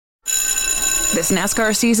This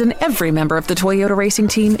NASCAR season, every member of the Toyota racing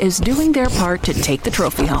team is doing their part to take the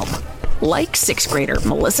trophy home. Like 6th grader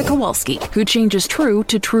Melissa Kowalski, who changes true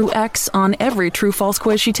to True X on every true-false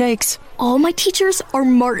quiz she takes. All my teachers are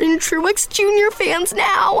Martin Truex Jr. fans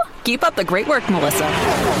now. Keep up the great work, Melissa.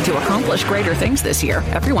 To accomplish greater things this year,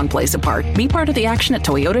 everyone plays a part. Be part of the action at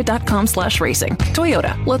toyota.com/racing.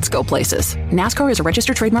 Toyota, let's go places. NASCAR is a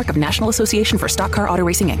registered trademark of National Association for Stock Car Auto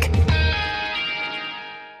Racing, Inc.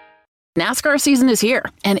 NASCAR season is here,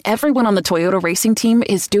 and everyone on the Toyota racing team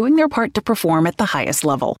is doing their part to perform at the highest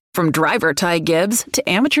level. From driver Ty Gibbs to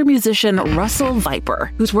amateur musician Russell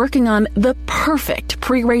Viper, who's working on the perfect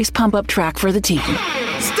pre-race pump-up track for the team.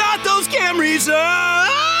 Start those Camrys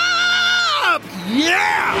up!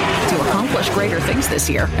 Yeah! To accomplish greater things this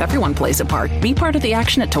year, everyone plays a part. Be part of the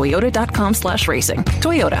action at toyota.com/racing.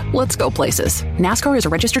 Toyota, let's go places. NASCAR is a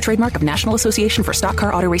registered trademark of National Association for Stock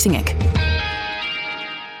Car Auto Racing, Inc.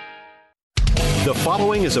 The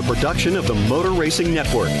following is a production of the Motor Racing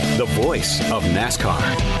Network, the voice of NASCAR.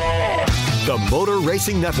 The Motor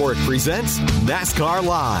Racing Network presents NASCAR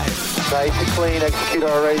Live. Nice and clean, execute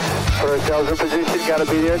our race for ourselves in position. Got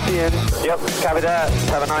to be there at the end. Yep, copy that.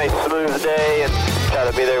 Have a nice, smooth day and try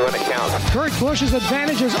to be there when it counts. Kurt Busch's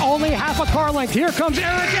advantage is only half a car length. Here comes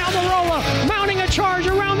Eric Almirola mounting a charge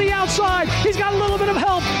around the outside. He's got a little bit of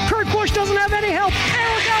help. Kurt Busch doesn't have any help.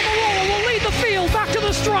 Eric Almirola will lead the field back to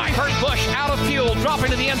the stripe. Kurt Busch out of fuel, dropping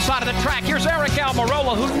to the inside of the track. Here's Eric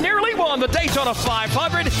Almirola, who nearly won the Daytona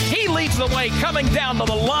 500. He leads the way coming down to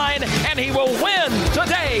the line, and he will win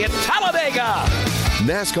today at Talladega.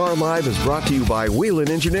 NASCAR Live is brought to you by Whelen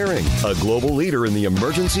Engineering, a global leader in the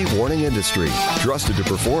emergency warning industry. Trusted to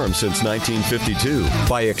perform since 1952.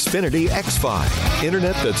 By Xfinity X5,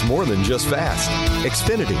 internet that's more than just fast.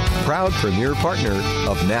 Xfinity, proud premier partner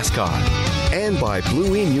of NASCAR. And by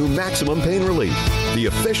Blue Emu Maximum Pain Relief, the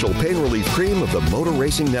official pain relief cream of the Motor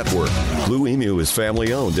Racing Network. Blue Emu is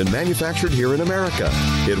family owned and manufactured here in America.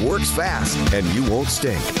 It works fast and you won't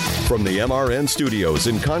stink. From the MRN studios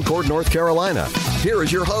in Concord, North Carolina, here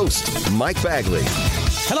is your host, Mike Bagley.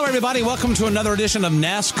 Hello, everybody. Welcome to another edition of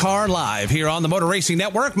NASCAR Live here on the Motor Racing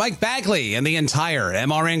Network. Mike Bagley and the entire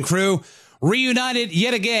MRN crew reunited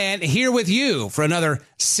yet again here with you for another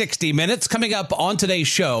 60 minutes. Coming up on today's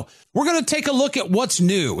show, we're going to take a look at what's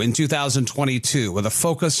new in 2022 with a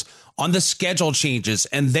focus on the schedule changes,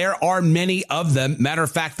 and there are many of them. Matter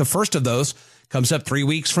of fact, the first of those comes up 3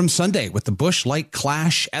 weeks from Sunday with the Busch Light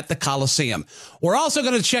Clash at the Coliseum. We're also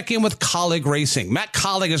going to check in with Kaulig Racing. Matt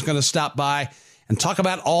Kaulig is going to stop by and talk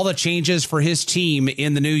about all the changes for his team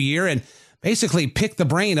in the new year and basically pick the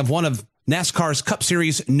brain of one of NASCAR's Cup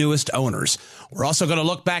Series newest owners. We're also going to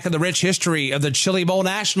look back at the rich history of the Chili Bowl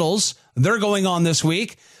Nationals. They're going on this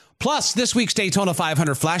week. Plus, this week's Daytona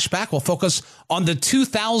 500 flashback will focus on the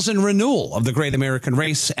 2000 renewal of the Great American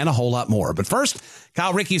Race and a whole lot more. But first,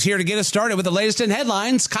 Kyle Rickey's here to get us started with the latest in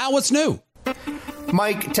headlines. Kyle, what's new?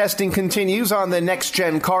 Mike, testing continues on the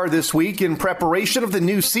next-gen car this week in preparation of the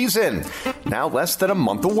new season. Now less than a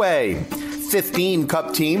month away. 15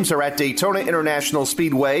 Cup teams are at Daytona International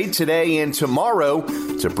Speedway today and tomorrow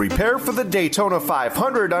to prepare for the Daytona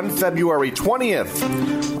 500 on February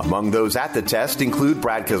 20th. Among those at the test include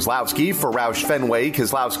Brad Keselowski for Roush Fenway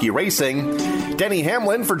Keselowski Racing, Denny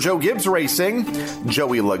Hamlin for Joe Gibbs Racing,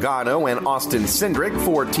 Joey Logano and Austin Cindric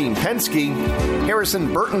for Team Penske,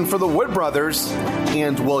 Harrison Burton for the Wood Brothers,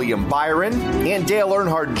 and William Byron and Dale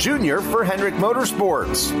Earnhardt Jr. for Hendrick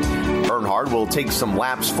Motorsports. Earnhardt will take some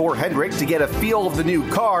laps for Hendrick to get a feel of the new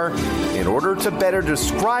car in order to better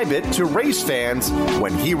describe it to race fans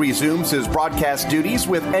when he resumes his broadcast duties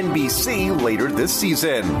with NBC later this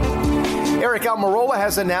season. Eric Almirola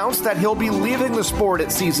has announced that he'll be leaving the sport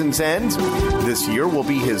at season's end. This year will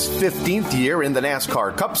be his 15th year in the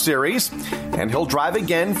NASCAR Cup Series, and he'll drive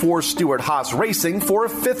again for Stewart-Haas Racing for a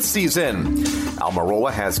 5th season.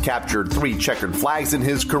 Almirola has captured 3 checkered flags in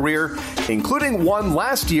his career, including one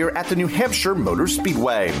last year at the New Hampshire Motor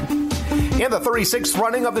Speedway. And the 36th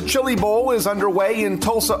running of the Chili Bowl is underway in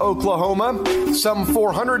Tulsa, Oklahoma. Some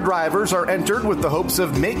 400 drivers are entered with the hopes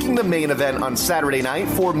of making the main event on Saturday night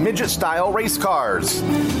for midget-style race cars.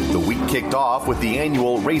 The week kicked off with the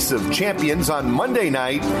annual Race of Champions on Monday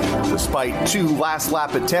night. Despite 2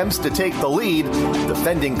 last-lap attempts to take the lead,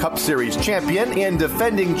 defending Cup Series champion and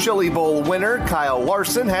defending Chili Bowl winner Kyle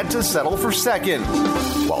Larson had to settle for second,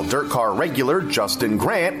 while dirt car regular Justin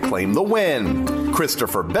Grant claimed the win.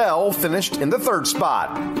 Christopher Bell finished in the 3rd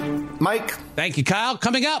spot. Mike? Thank you, Kyle.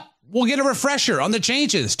 Coming up, we'll get a refresher on the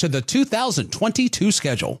changes to the 2022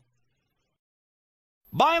 schedule.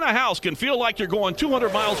 Buying a house can feel like you're going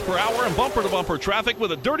 200 miles per hour in bumper-to-bumper traffic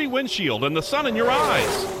with a dirty windshield and the sun in your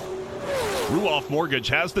eyes. Ruoff Mortgage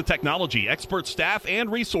has the technology, expert staff,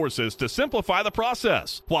 and resources to simplify the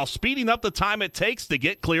process while speeding up the time it takes to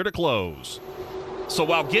get clear to close. So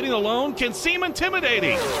while getting a loan can seem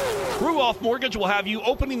intimidating, Ruoff Mortgage will have you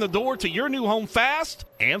opening the door to your new home fast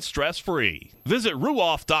and stress-free. Visit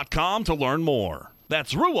ruoff.com to learn more.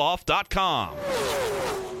 That's ruoff.com.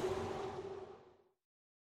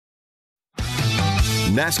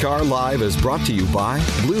 NASCAR Live is brought to you by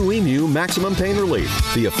Blue Emu Maximum Pain Relief,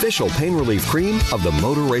 the official pain relief cream of the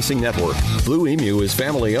Motor Racing Network. Blue Emu is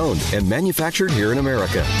family owned and manufactured here in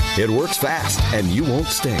America. It works fast and you won't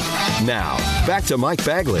stink. Now, back to Mike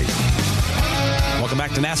Bagley. Welcome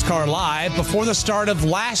back to NASCAR Live. Before the start of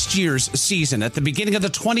last year's season, at the beginning of the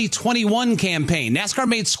 2021 campaign, NASCAR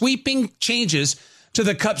made sweeping changes to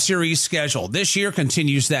the Cup Series schedule. This year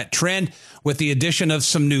continues that trend with the addition of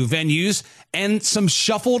some new venues and some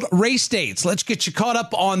shuffled race dates. Let's get you caught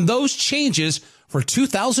up on those changes for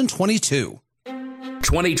 2022.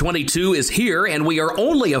 2022 is here, and we are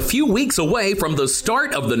only a few weeks away from the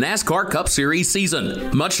start of the NASCAR Cup Series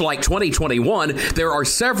season. Much like 2021, there are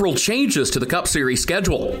several changes to the Cup Series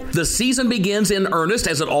schedule. The season begins in earnest,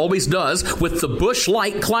 as it always does, with the Busch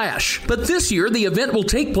Light Clash. But this year, the event will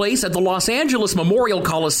take place at the Los Angeles Memorial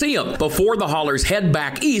Coliseum before the haulers head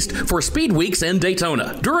back east for Speed Weeks in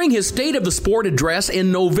Daytona. During his State of the Sport address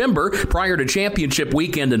in November, prior to Championship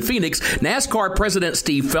Weekend in Phoenix, NASCAR President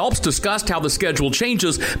Steve Phelps discussed how the schedule changes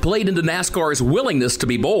played into NASCAR's willingness to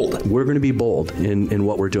be bold. We're going to be bold in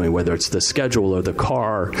what we're doing, whether it's the schedule or the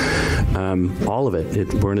car, all of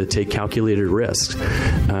it. We're going to take calculated risks.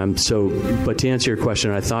 But to answer your question,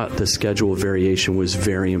 I thought the schedule variation was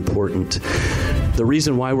very important. The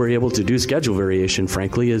reason why we're able to do schedule variation,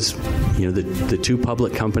 frankly, is the two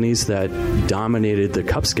public companies that dominated the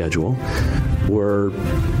Cup schedule were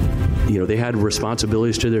they had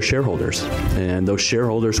responsibilities to their shareholders, and those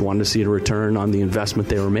shareholders wanted to see a return on the investment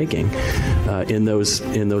they were making in those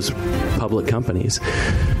public companies.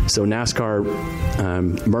 So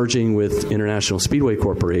NASCAR merging with International Speedway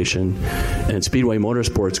Corporation and Speedway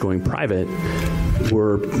Motorsports going private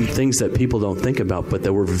were things that people don't think about, but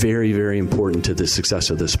that were very, very important to the success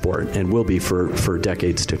of the sport and will be for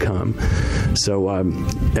decades to come. So,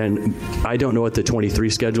 and I don't know what the 23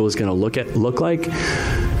 schedule is going to look like.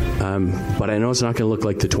 But I know it's not going to look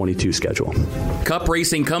like the 22 schedule. Cup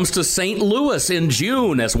racing comes to St. Louis in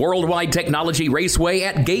June as Worldwide Technology Raceway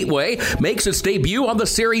at Gateway makes its debut on the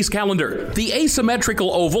series calendar. The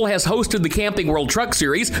asymmetrical oval has hosted the Camping World Truck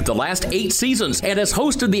Series the last 8 seasons and has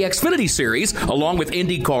hosted the Xfinity Series along with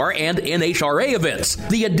IndyCar and NHRA events.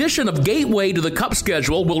 The addition of Gateway to the Cup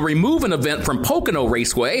schedule will remove an event from Pocono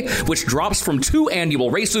Raceway, which drops from 2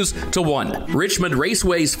 annual races to 1. Richmond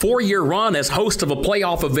Raceway's 4-year run as host of a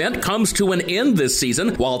playoff event comes to an end this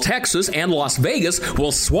season, while Texas and Las Vegas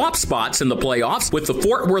will swap spots in the playoffs, with the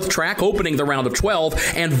Fort Worth track opening the round of 12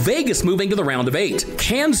 and Vegas moving to the round of 8.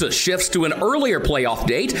 Kansas shifts to an earlier playoff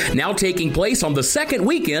date, now taking place on the second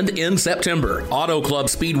weekend in September. Auto Club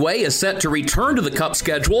Speedway is set to return to the Cup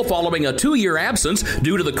schedule following a 2-year absence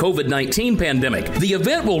due to the COVID-19 pandemic. The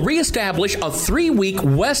event will reestablish a 3-week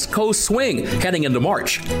West Coast swing heading into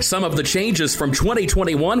March. Some of the changes from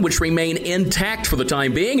 2021, which remain intact for the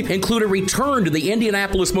time being, include a return to the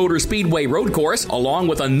Indianapolis Motor Speedway road course, along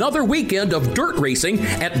with another weekend of dirt racing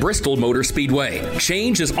at Bristol Motor Speedway.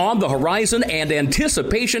 Change is on the horizon, and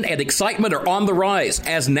anticipation and excitement are on the rise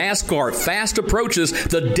as NASCAR fast approaches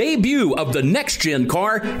the debut of the next-gen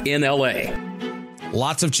car in L.A.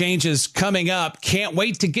 Lots of changes coming up. Can't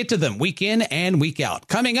wait to get to them week in and week out.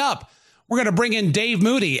 Coming up, we're going to bring in Dave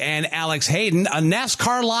Moody and Alex Hayden, a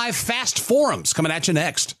NASCAR Live Fast Forums coming at you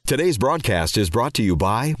next. Today's broadcast is brought to you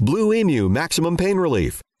by Blue Emu Maximum Pain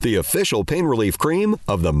Relief, the official pain relief cream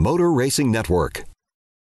of the Motor Racing Network.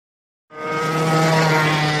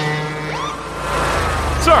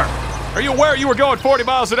 Sir, are you aware you were going 40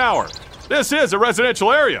 miles an hour? This is a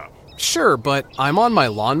residential area. Sure, but I'm on my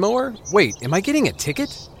lawnmower? Wait, am I getting a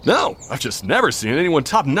ticket? No, I've just never seen anyone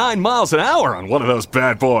top 9 miles an hour on one of those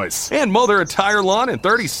bad boys. And mow their entire lawn in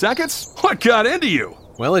 30 seconds? What got into you?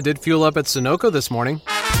 Well, I did fuel up at Sunoco this morning.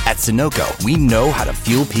 At Sunoco, we know how to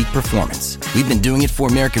fuel peak performance. We've been doing it for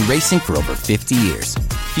American racing for over 50 years.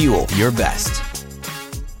 Fuel your best.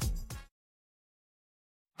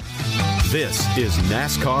 This is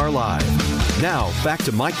NASCAR Live. Now, back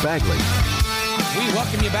to Mike Bagley. We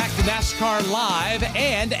welcome you back to NASCAR Live,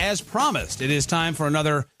 and as promised, it is time for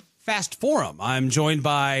another Fast Forum. I'm joined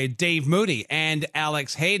by Dave Moody and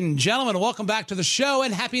Alex Hayden. Gentlemen, welcome back to the show,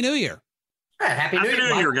 and Happy New Year. Happy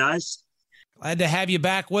New Year, guys. Glad to have you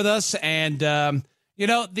back with us, and You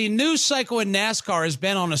know, the news cycle in NASCAR has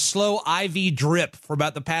been on a slow IV drip for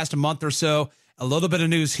about the past month or so. A little bit of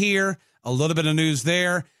news here, a little bit of news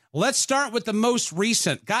there. Let's start with the most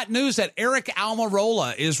recent. Got news that Eric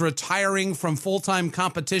Almirola is retiring from full-time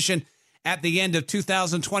competition at the end of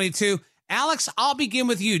 2022. Alex, I'll begin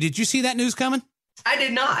with you. Did you see that news coming? I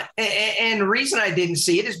did not. And the reason I didn't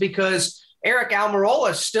see it is because Eric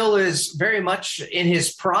Almirola still is very much in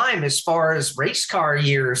his prime as far as race car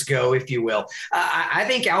years go, if you will. I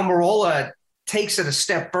think Almirola takes it a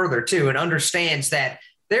step further, too, and understands that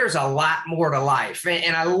there's a lot more to life.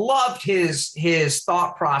 And I loved his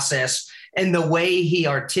thought process and the way he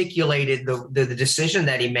articulated the decision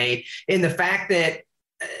that he made in the fact that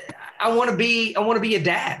I want to be a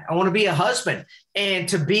dad. I want to be a husband. And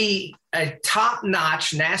to be a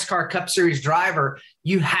top-notch NASCAR Cup Series driver,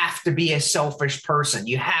 you have to be a selfish person.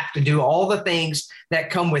 You have to do all the things that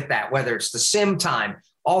come with that, whether it's the sim time,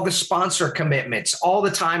 all the sponsor commitments, all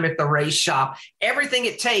the time at the race shop, everything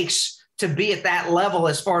it takes to be at that level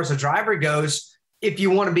as far as a driver goes. If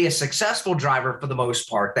you want to be a successful driver, for the most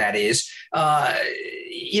part, that is,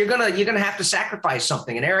 you're gonna have to sacrifice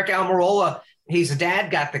something. And Eric Almirola, he's a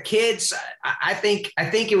dad, got the kids. I think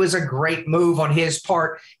it was a great move on his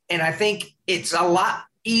part. And I think it's a lot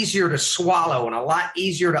easier to swallow and a lot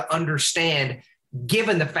easier to understand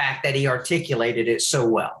given the fact that he articulated it so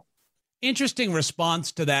well. Interesting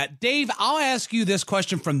response to that. Dave, I'll ask you this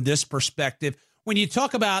question from this perspective. When you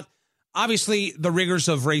talk about, obviously, the rigors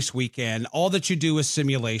of race weekend, all that you do is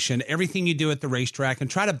simulation, everything you do at the racetrack,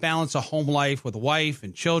 and try to balance a home life with a wife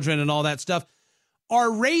and children and all that stuff.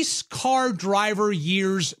 Are race car driver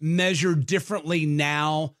years measured differently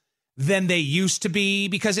now than they used to be?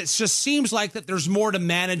 Because it just seems like that there's more to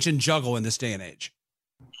manage and juggle in this day and age.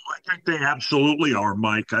 I think they absolutely are,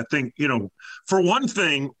 Mike. I think, for one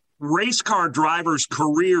thing, race car drivers'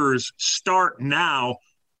 careers start now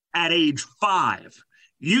at age 5.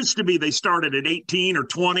 Used to be they started at 18 or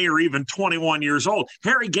 20 or even 21 years old.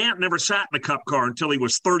 Harry Gant never sat in a Cup car until he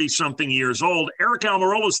was 30-something years old. Eric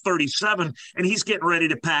Almirola is 37, and he's getting ready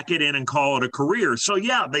to pack it in and call it a career. So,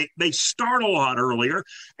 yeah, they start a lot earlier,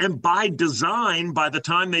 and by design, by the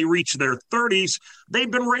time they reach their 30s,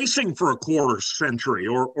 they've been racing for a quarter century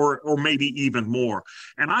or maybe even more.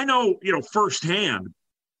 And I know, firsthand,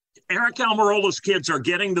 Eric Almirola's kids are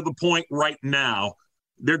getting to the point right now.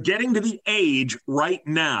 They're getting to the age right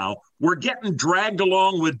now where getting dragged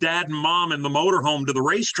along with dad and mom in the motorhome to the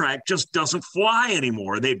racetrack just doesn't fly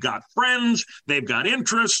anymore. They've got friends, they've got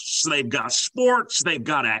interests, they've got sports, they've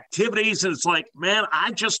got activities. And it's like, man,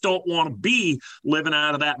 I just don't want to be living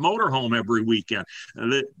out of that motorhome every weekend.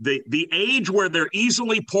 The age where they're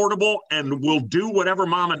easily portable and will do whatever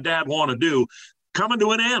mom and dad want to do coming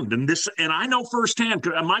to an end. And I know firsthand,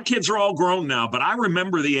 my kids are all grown now, but I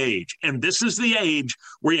remember the age. And this is the age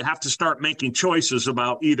where you have to start making choices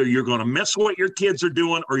about either you're going to miss what your kids are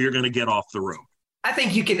doing or you're going to get off the road. I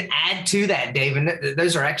think you can add to that, Dave, and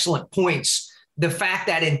those are excellent points. The fact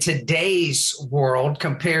that in today's world,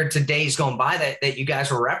 compared to days gone by that you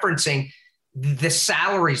guys were referencing, the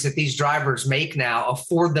salaries that these drivers make now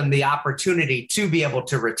afford them the opportunity to be able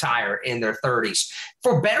to retire in their 30s,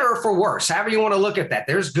 for better or for worse, however you want to look at that.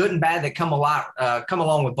 There's good and bad that come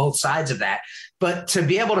along with both sides of that. But to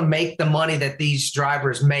be able to make the money that these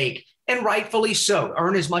drivers make, and rightfully so,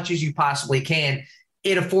 earn as much as you possibly can,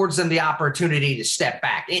 it affords them the opportunity to step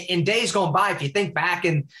back. In days gone by, if you think back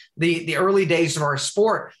in the early days of our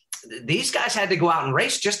sport, these guys had to go out and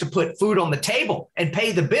race just to put food on the table and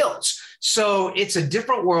pay the bills. So it's a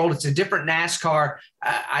different world. It's a different NASCAR.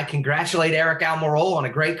 I congratulate Eric Almirola on a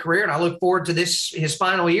great career, and I look forward to his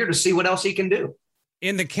final year to see what else he can do.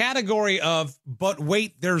 In the category of, but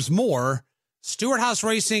wait, there's more, Stewart House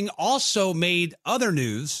Racing also made other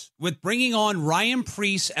news with bringing on Ryan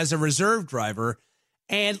Preece as a reserve driver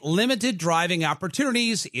and limited driving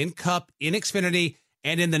opportunities in Cup, in Xfinity,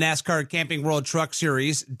 and in the NASCAR Camping World Truck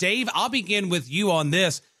Series. Dave, I'll begin with you on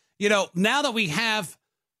this. Now that we have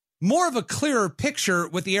more of a clearer picture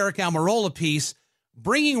with the Eric Almirola piece,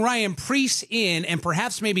 bringing Ryan Preece in and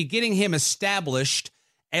perhaps maybe getting him established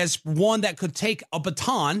as one that could take a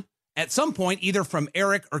baton at some point, either from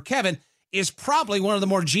Eric or Kevin, is probably one of the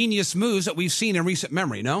more genius moves that we've seen in recent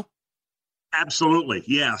memory, no? Absolutely,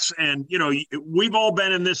 yes. And, we've all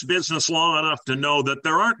been in this business long enough to know that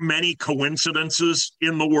there aren't many coincidences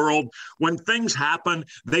in the world. When things happen,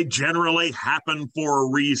 they generally happen for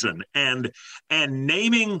a reason. And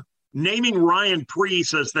naming Ryan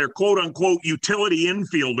Preece as their quote unquote utility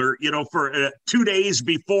infielder, for 2 days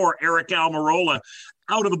before Eric Almirola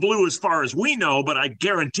out of the blue as far as we know, but I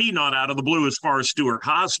guarantee not out of the blue as far as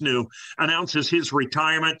Stewart-Haas knew, announces his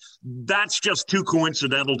retirement. That's just too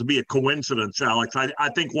coincidental to be a coincidence, Alex. I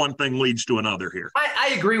think one thing leads to another here.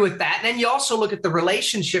 I agree with that. And then you also look at the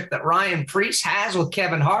relationship that Ryan Preece has with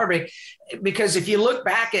Kevin Harvick, because if you look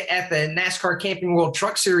back at the NASCAR Camping World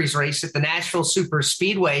Truck Series race at the Nashville Super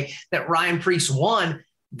Speedway that Ryan Preece won,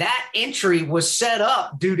 that entry was set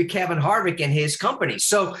up due to Kevin Harvick and his company.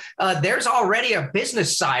 So there's already a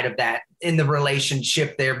business side of that in the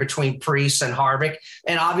relationship there between Preece and Harvick.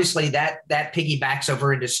 And obviously that piggybacks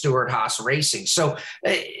over into Stewart-Haas Racing. So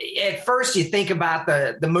at first you think about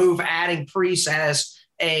the move adding Preece as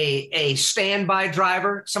a standby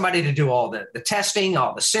driver, somebody to do all the testing,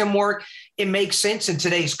 all the sim work. It makes sense in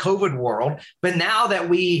today's COVID world. But now that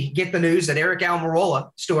we get the news that Eric Almirola,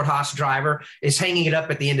 Stewart-Haas driver, is hanging it up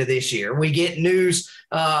at the end of this year, we get news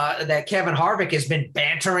that Kevin Harvick has been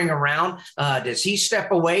bantering around. Does he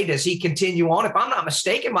step away? Does he continue on? If I'm not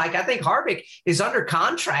mistaken, Mike, I think Harvick is under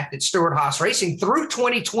contract at Stewart-Haas Racing through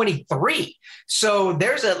 2023. So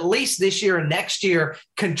there's at least this year and next year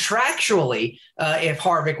contractually if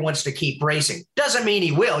Harvick wants to keep racing. Doesn't mean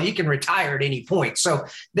he will. You can retire at any point. So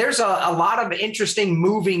there's a lot of interesting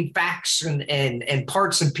moving facts and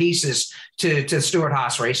parts and pieces to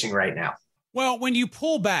Stewart-Haas Racing right now. Well, when you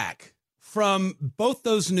pull back from both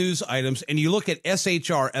those news items and you look at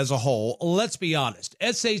SHR as a whole, let's be honest,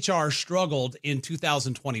 SHR struggled in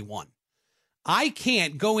 2021. I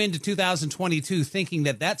can't go into 2022 thinking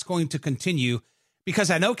that that's going to continue,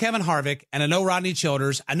 because I know Kevin Harvick and I know Rodney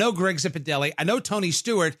Childers, I know Greg Zipadelli, I know Tony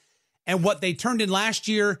Stewart, and what they turned in last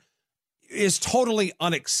year is totally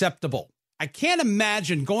unacceptable. I can't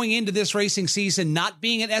imagine going into this racing season not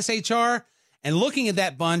being at SHR and looking at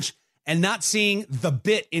that bunch and not seeing the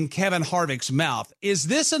bit in Kevin Harvick's mouth. Is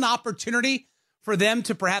this an opportunity for them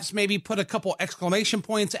to perhaps maybe put a couple exclamation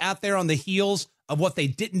points out there on the heels of what they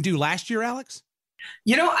didn't do last year, Alex?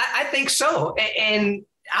 You know, I think so. And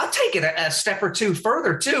I'll take it a step or two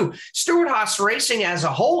further, too. Stewart-Haas Racing as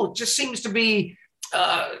a whole just seems to be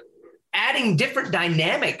adding different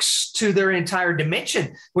dynamics to their entire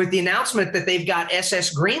dimension with the announcement that they've got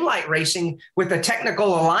SS Greenlight Racing with a technical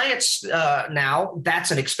alliance now.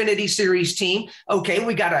 That's an Xfinity Series team. Okay,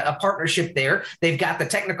 we got a partnership there. They've got the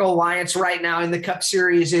technical alliance right now in the Cup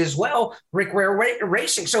Series as well, Rick Ware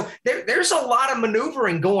Racing. So there's a lot of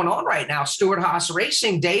maneuvering going on right now, Stewart-Haas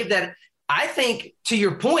Racing, Dave, that I think, to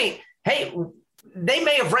your point, hey, they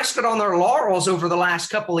may have rested on their laurels over the last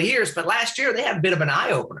couple of years, but last year they had a bit of an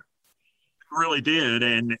eye-opener. Really did,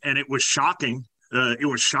 and it was shocking. It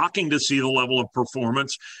was shocking to see the level of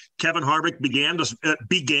performance. Kevin Harvick began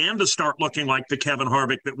to start looking like the Kevin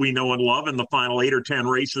Harvick that we know and love in the final 8 or 10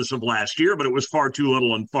 races of last year, but it was far too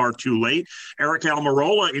little and far too late. Eric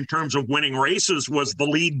Almirola, in terms of winning races, was the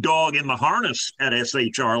lead dog in the harness at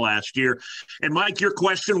SHR last year. And Mike, your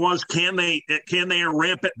question was, can they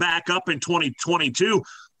ramp it back up in 2022?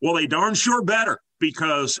 Well, they darn sure better,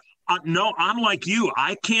 because no, I'm like you.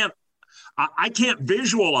 I can't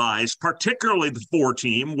visualize, particularly the 4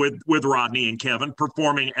 team with Rodney and Kevin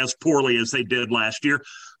performing as poorly as they did last year.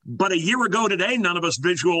 But a year ago today, none of us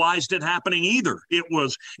visualized it happening either. It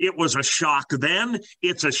was a shock then,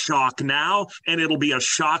 it's a shock now, and it'll be a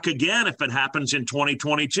shock again if it happens in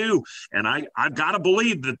 2022. And I've got to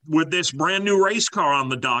believe that with this brand new race car on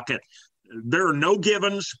the docket, there are no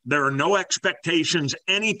givens, there are no expectations.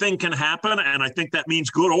 Anything can happen, and I think that means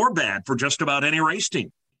good or bad for just about any race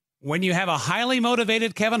team. When you have a highly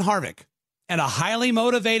motivated Kevin Harvick and a highly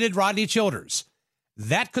motivated Rodney Childers,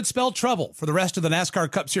 that could spell trouble for the rest of the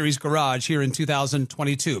NASCAR Cup Series garage here in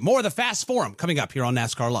 2022. More of the Fast Forum coming up here on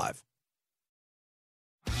NASCAR Live.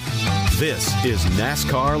 This is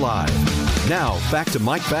NASCAR Live. Now, back to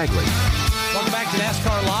Mike Bagley. Welcome back to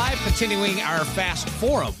NASCAR Live, continuing our Fast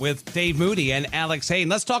Forum with Dave Moody and Alex Hayden.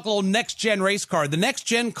 Let's talk a little next-gen race car. The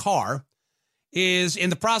next-gen car is in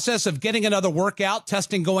the process of getting another workout,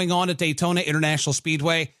 testing going on at Daytona International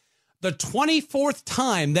Speedway. The 24th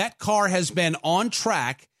time that car has been on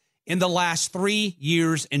track in the last 3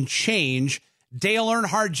 years and change. Dale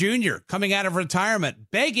Earnhardt Jr. coming out of retirement,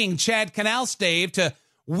 begging Chad Knaus, Dave, to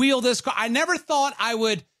wheel this car. I never thought I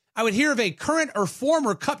would hear of a current or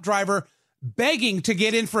former Cup driver begging to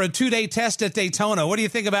get in for a 2-day test at Daytona. What do you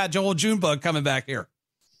think about Joel Junebug coming back here?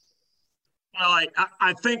 Well,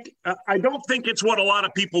 I don't think it's what a lot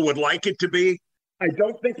of people would like it to be. I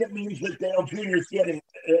don't think it means that Dale Jr. is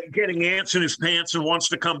getting ants in his pants and wants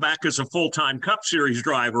to come back as a full-time Cup Series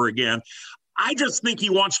driver again. I just think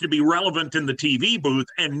he wants to be relevant in the TV booth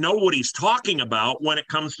and know what he's talking about when it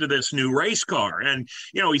comes to this new race car. And,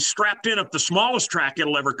 he's strapped in at the smallest track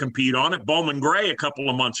it'll ever compete on at Bowman Gray a couple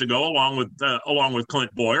of months ago, along with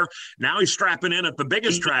Clint Boyer. Now he's strapping in at the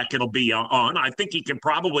biggest track it'll be on. I think he can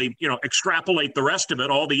probably, extrapolate the rest of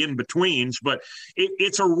it, all the in-betweens. But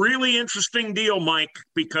it's a really interesting deal, Mike,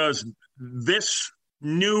 because this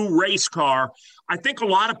new race car, I think a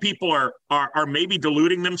lot of people are maybe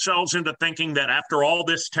deluding themselves into thinking that after all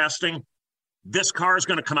this testing, this car is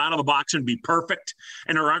going to come out of the box and be perfect,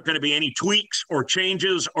 and there aren't going to be any tweaks or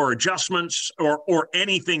changes or adjustments or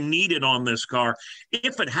anything needed on this car.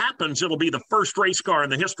 If it happens, it'll be the first race car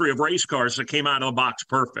in the history of race cars that came out of the box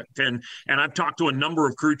perfect. And I've talked to a number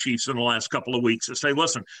of crew chiefs in the last couple of weeks that say,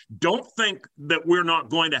 listen, don't think that we're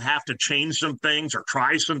not going to have to change some things or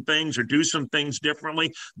try some things or do some things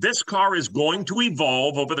differently. This car is going to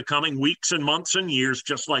evolve over the coming weeks and months and years,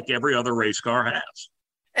 just like every other race car has.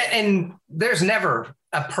 And there's never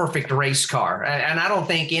a perfect race car. And I don't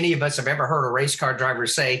think any of us have ever heard a race car driver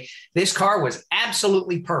say this car was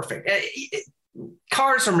absolutely perfect.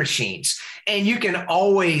 Cars are machines, and you can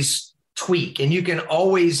always tweak and you can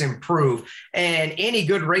always improve. And any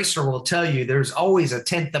good racer will tell you there's always a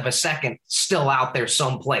tenth of a second still out there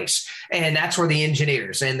someplace. And that's where the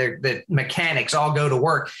engineers and the mechanics all go to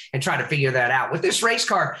work and try to figure that out. With this race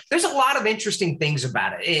car, there's a lot of interesting things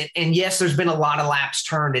about it. And yes, there's been a lot of laps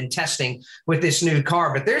turned in testing with this new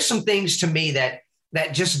car, but there's some things to me that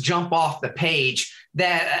just jump off the page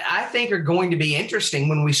that I think are going to be interesting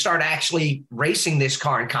when we start actually racing this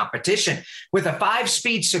car in competition. With a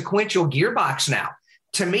 5-speed sequential gearbox now,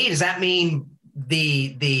 to me, does that mean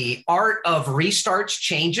the art of restarts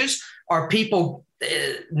changes? Are people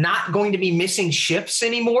not going to be missing shifts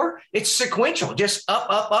anymore? It's sequential, just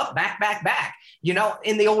up, back, back,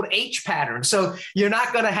 in the old H pattern. So you're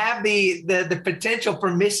not going to have the potential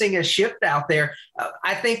for missing a shift out there.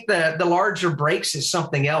 I think the larger brakes is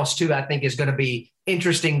something else too. I think is going to be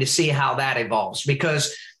interesting to see how that evolves,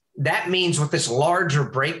 because that means with this larger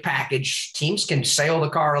brake package, teams can sail the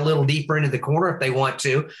car a little deeper into the corner if they want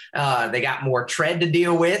to. They got more tread to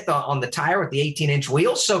deal with on the tire with the 18-inch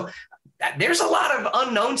wheels. So there's a lot of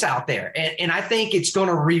unknowns out there. And I think it's going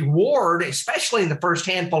to reward, especially in the first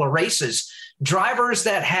handful of races, drivers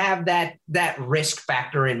that have that risk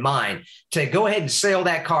factor in mind to go ahead and sail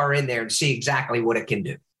that car in there and see exactly what it can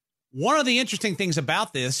do. One of the interesting things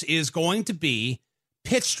about this is going to be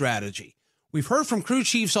pit strategy. We've heard from crew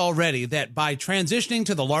chiefs already that by transitioning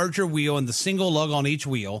to the larger wheel and the single lug on each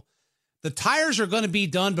wheel, the tires are going to be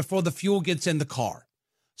done before the fuel gets in the car.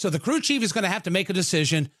 So the crew chief is going to have to make a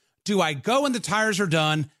decision. Do I go when the tires are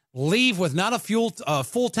done, leave with not a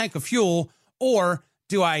full tank of fuel, or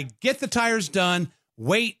do I get the tires done,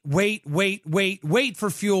 wait for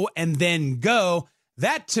fuel, and then go?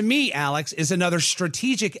 That, to me, Alex, is another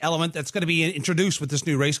strategic element that's going to be introduced with this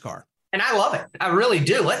new race car. And I love it. I really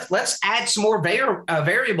do. Let's add some more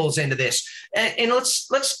variables into this, and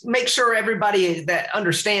let's make sure everybody that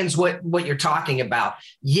understands what you're talking about.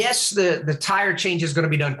 Yes, the tire change is going to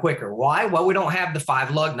be done quicker. Why? Well, we don't have the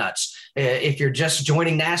 5 lug nuts. If you're just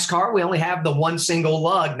joining NASCAR, we only have the 1 single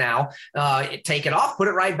lug now. Take it off, put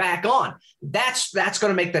it right back on. That's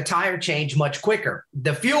going to make the tire change much quicker.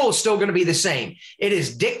 The fuel is still going to be the same. It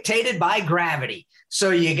is dictated by gravity.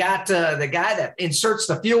 So you got the guy that inserts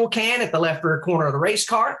the fuel can at the left rear corner of the race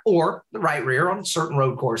car or the right rear on certain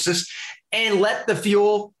road courses and let the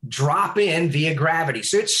fuel drop in via gravity.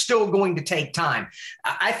 So it's still going to take time.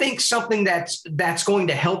 I think something that's going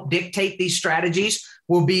to help dictate these strategies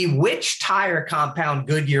will be which tire compound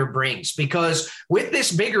Goodyear brings, because with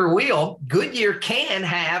this bigger wheel, Goodyear can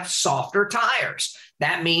have softer tires.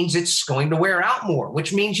 That means it's going to wear out more,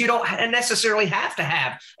 which means you don't necessarily have to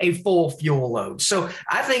have a full fuel load. So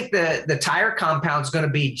I think the tire compound is going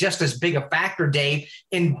to be just as big a factor, Dave,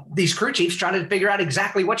 in these crew chiefs trying to figure out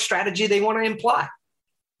exactly what strategy they want to imply.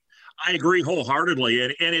 I agree wholeheartedly,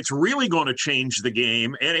 and it's really going to change the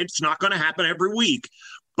game, and it's not going to happen every week.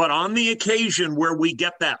 But on the occasion where we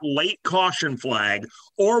get that late caution flag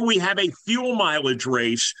or we have a fuel mileage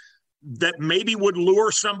race that maybe would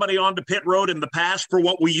lure somebody onto pit road in the past for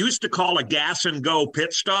what we used to call a gas and go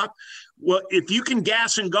pit stop. Well, if you can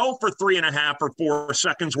gas and go for 3.5 or 4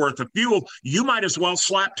 seconds worth of fuel, you might as well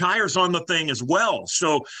slap tires on the thing as well.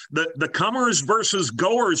 So the comers versus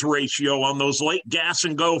goers ratio on those late gas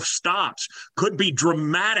and go stops could be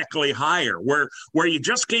dramatically higher, where you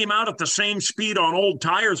just came out at the same speed on old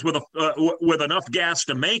tires with enough gas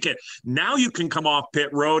to make it. Now you can come off pit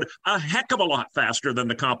road a heck of a lot faster than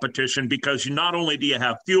the competition, because not only do you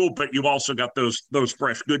have fuel, but you've also got those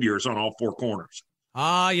fresh Goodyears on all 4 corners.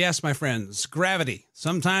 Ah, yes, my friends. Gravity.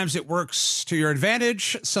 Sometimes it works to your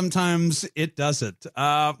advantage. Sometimes it doesn't.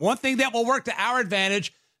 One thing that will work to our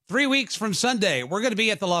advantage, 3 weeks from Sunday, we're going to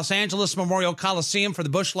be at the Los Angeles Memorial Coliseum for the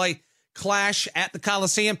Busch Light Clash at the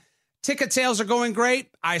Coliseum. Ticket sales are going great.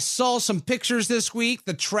 I saw some pictures this week.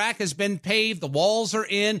 The track has been paved. The walls are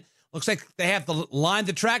in. Looks like they have lined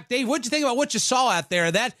the track. Dave, what'd you think about what you saw out there?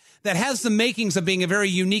 That has the makings of being a very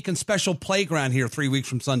unique and special playground here 3 weeks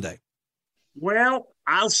from Sunday. Well,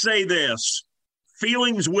 I'll say this.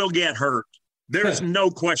 Feelings will get hurt. There's no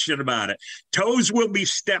question about it. Toes will be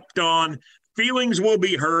stepped on. Feelings will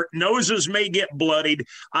be hurt. Noses may get bloodied.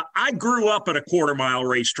 I grew up at a quarter-mile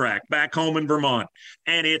racetrack back home in Vermont,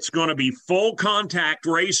 and it's going to be full contact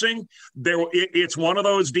racing. It's one of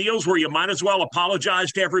those deals where you might as well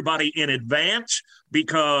apologize to everybody in advance,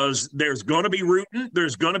 because there's going to be rooting,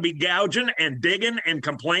 there's going to be gouging and digging and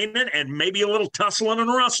complaining and maybe a little tussling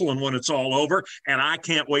and rustling when it's all over, and I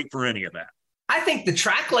can't wait for any of that. I think the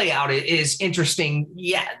track layout is interesting.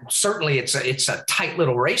 Yeah, certainly it's a tight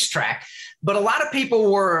little racetrack, but a lot of people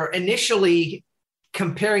were initially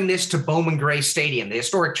comparing this to Bowman Gray Stadium, the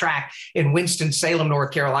historic track in Winston-Salem,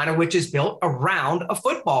 North Carolina, which is built around a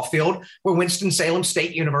football field where Winston-Salem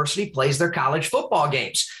State University plays their college football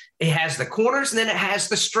games. It has the corners and then it has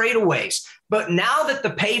the straightaways. But now that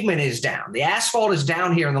the pavement is down, the asphalt is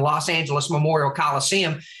down here in the Los Angeles Memorial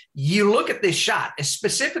Coliseum, you look at this shot,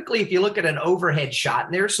 specifically if you look at an overhead shot,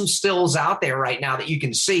 and there's some stills out there right now that you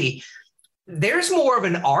can see, there's more of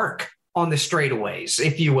an arc on the straightaways,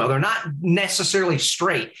 if you will. They're not necessarily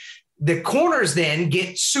straight. The corners then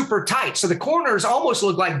get super tight. So the corners almost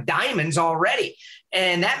look like diamonds already.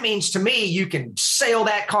 And that means to me, you can sail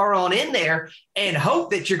that car on in there and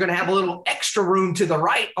hope that you're going to have a little extra room to the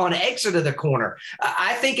right on exit of the corner.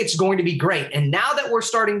 I think it's going to be great. And now that we're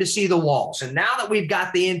starting to see the walls, and now that we've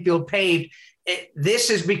got the infield paved, this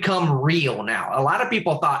has become real now. A lot of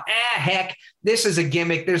people thought, heck, this is a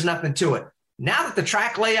gimmick. There's nothing to it. Now that the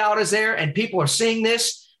track layout is there and people are seeing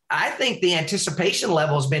this, I think the anticipation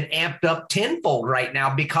level has been amped up tenfold right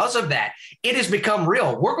now because of that. It has become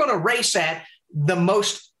real. We're going to race at the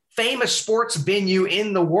most famous sports venue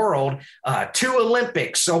in the world, 2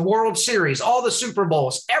 Olympics, a World Series, all the Super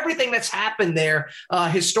Bowls, everything that's happened there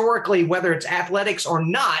historically, whether it's athletics or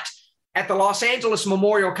not, at the Los Angeles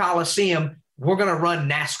Memorial Coliseum, we're going to run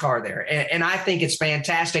NASCAR there. And I think it's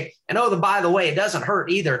fantastic. And by the way, it doesn't hurt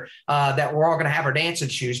either that we're all going to have our dancing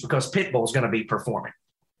shoes because Pitbull is going to be performing.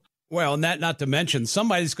 Well, and that not to mention,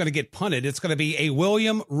 somebody's going to get punted. It's going to be a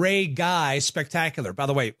William Ray Guy spectacular. By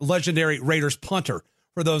the way, legendary Raiders punter,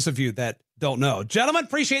 for those of you that don't know. Gentlemen,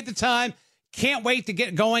 appreciate the time. Can't wait to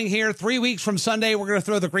get going here. 3 weeks from Sunday, we're going to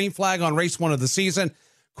throw the green flag on race 1 of the season.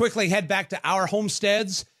 Quickly head back to our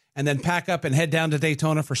homesteads and then pack up and head down to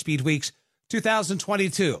Daytona for Speed Weeks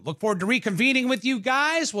 2022. Look forward to reconvening with you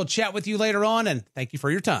guys. We'll chat with you later on, and thank you for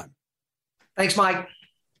your time. Thanks, Mike.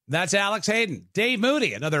 That's Alex Hayden. Dave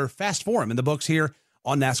Moody, another fast forum in the books here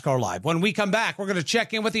on NASCAR Live. When we come back, we're going to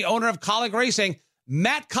check in with the owner of Kaulig Racing.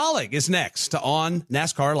 Matt Kaulig is next on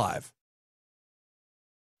NASCAR Live.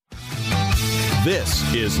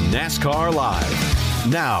 This is NASCAR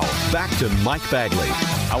Live. Now, back to Mike Bagley.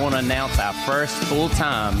 I want to announce our first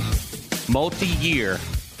full-time, multi-year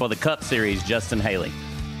for the Cup Series, Justin Haley.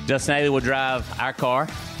 Justin Haley will drive our car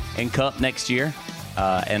in Cup next year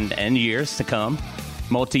and years to come.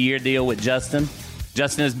 Multi-year deal with Justin.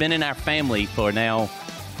 Justin has been in our family for now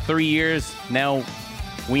 3 years. Now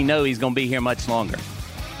we know he's going to be here much longer.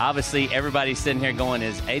 Obviously, everybody's sitting here going,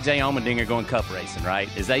 is A.J. Allmendinger going Cup racing, right?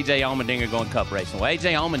 Is A.J. Allmendinger going Cup racing? Well,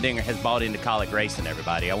 A.J. Allmendinger has bought into Kaulig Racing,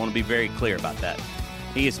 everybody. I want to be very clear about that.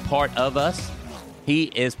 He is part of us. He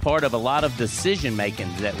is part of a lot of decision-making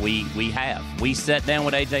that we have. We sat down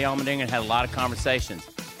with A.J. Allmendinger and had a lot of conversations,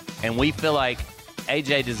 and we feel like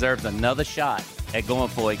A.J. deserves another shot at going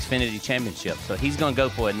for Xfinity Championship. So he's going to go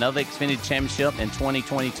for another Xfinity Championship in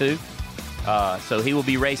 2022. So he will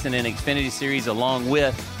be racing in Xfinity Series along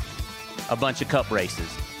with a bunch of Cup races.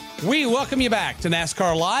 We welcome you back to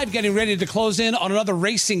NASCAR Live, getting ready to close in on another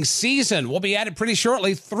racing season. We'll be at it pretty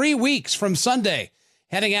shortly, 3 weeks from Sunday,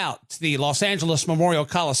 heading out to the Los Angeles Memorial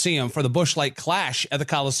Coliseum for the Busch Light Clash at the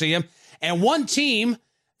Coliseum. And one team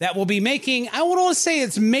that will be making, I wouldn't want to say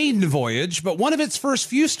its maiden voyage, but one of its first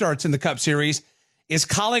few starts in the Cup Series is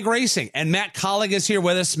Kaulig Racing. And Matt Kaulig is here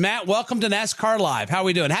with us. Matt, welcome to NASCAR Live. How are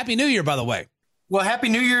we doing? Happy New Year, by the way. Well, Happy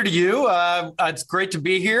New Year to you. It's great to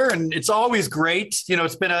be here, and it's always great. You know,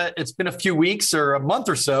 it's been a few weeks or a month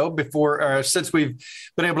or so before since we've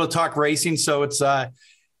been able to talk racing. So it's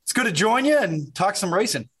good to join you and talk some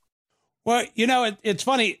racing. Well, you know, it's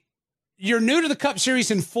funny. You're new to the Cup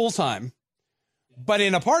Series in full time, But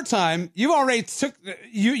in a part-time, you've already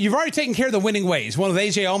taken care of the winning ways. One of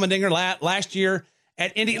AJ Allmendinger last year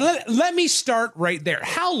at Indy. Let me start right there.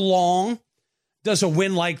 How long does a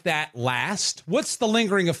win like that last? What's the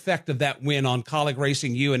lingering effect of that win on Kaulig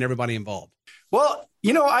Racing, you and everybody involved? Well,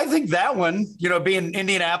 I think that one, being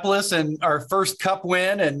Indianapolis and our first Cup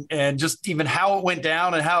win and just even how it went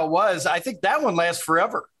down and how it was, I think that one lasts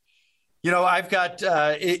forever. I've got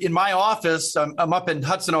in my office, I'm up in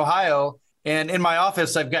Hudson, Ohio, and in my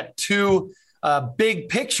office, I've got two big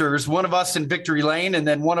pictures, one of us in Victory Lane and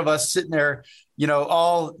then one of us sitting there,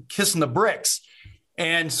 all kissing the bricks.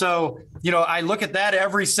 And so, I look at that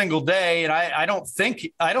every single day, and I don't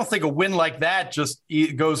think a win like that just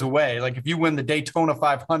goes away. Like if you win the Daytona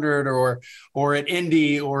 500 or at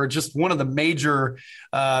Indy or just one of the major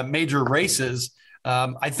races,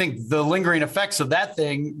 I think the lingering effects of that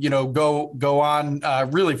thing, go on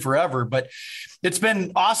really forever. But it's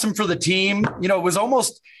been awesome for the team. It's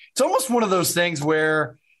almost one of those things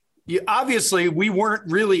where obviously we weren't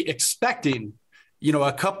really expecting,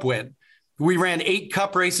 a Cup win. We ran 8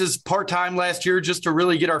 Cup races part-time last year just to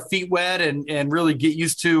really get our feet wet and really get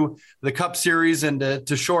used to the Cup Series and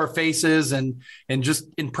to show our faces and just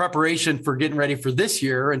in preparation for getting ready for this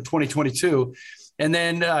year in 2022. And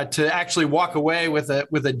then to actually walk away with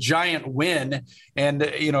a giant win and,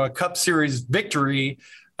 a Cup Series victory,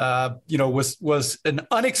 was an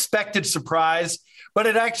unexpected surprise. But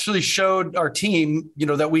it actually showed our team,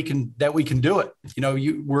 that we can do it.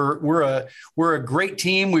 We're a great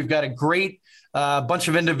team. We've got a great bunch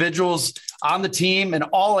of individuals on the team and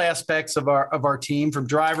all aspects of our team, from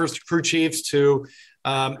drivers to crew chiefs to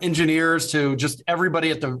engineers to just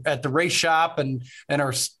everybody at the race shop and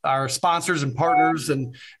our sponsors and partners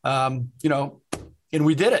and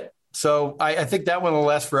we did it. So I think that one will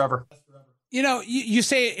last forever. You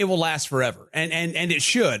say it will last forever, and it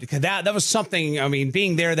should, because that was something. I mean,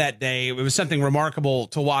 being there that day, it was something remarkable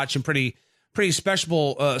to watch and pretty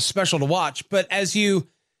special to watch. But as you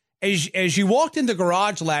walked in the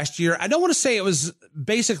garage last year, I don't want to say it was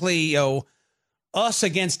basically us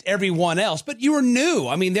against everyone else, but you were new.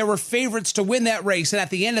 I mean, there were favorites to win that race, and at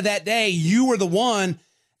the end of that day, you were the one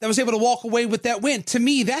that was able to walk away with that win. To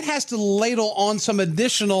me, that has to ladle on some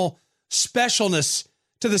additional specialness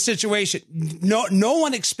to the situation. No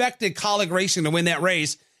one expected Kaulig Racing to win that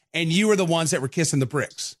race, and you were the ones that were kissing the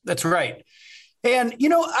bricks. That's right. And,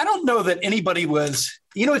 I don't know that anybody was,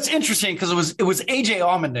 it's interesting because it was AJ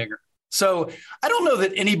Allmendinger. So I don't know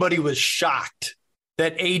that anybody was shocked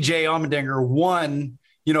that AJ Allmendinger won,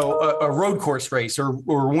 a road course race or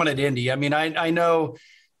won at Indy. I mean, I know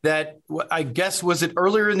that, I guess, was it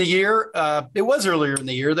earlier in the year? It was earlier in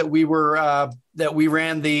the year that we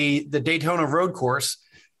ran the Daytona road course.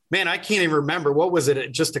 Man, I can't even remember. What was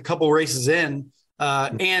it? Just a couple races in.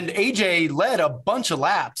 And AJ led a bunch of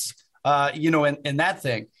laps, in that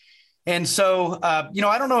thing. And so, I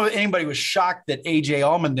don't know if anybody was shocked that AJ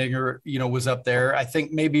Allmendinger, was up there. I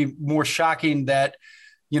think maybe more shocking that,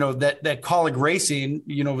 that Kaulig Racing,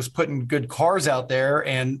 was putting good cars out there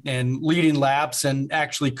and leading laps and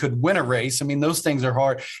actually could win a race. I mean, those things are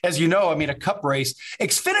hard. As you know, a Cup race,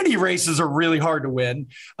 Xfinity races are really hard to win,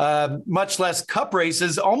 much less Cup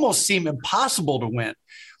races almost seem impossible to win.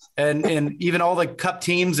 And even all the Cup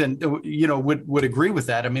teams would agree with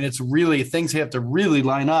that. I mean, it's really, things have to really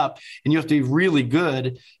line up and you have to be really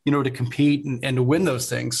good, to compete and to win those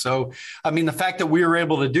things. So, the fact that we were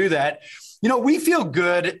able to do that, we feel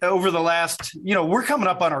good over the last, we're coming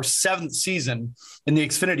up on our 7th season in the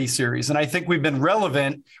Xfinity Series. And I think we've been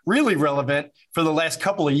really relevant for the last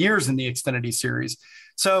couple of years in the Xfinity Series.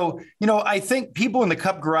 So, I think people in the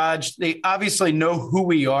Cup garage, they obviously know who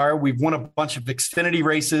we are. We've won a bunch of Xfinity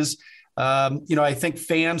races. I think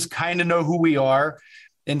fans kind of know who we are.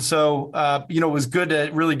 And so, it was good to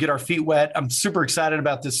really get our feet wet. I'm super excited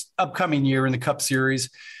about this upcoming year in the Cup Series.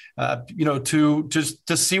 To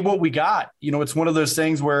see what we got. It's one of those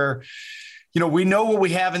things where, we know what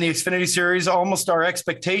we have in the Xfinity Series. Almost our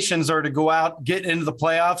expectations are to go out, get into the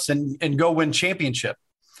playoffs and go win championship.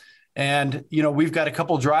 And, we've got a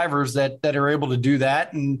couple of drivers that are able to do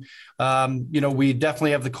that. And, we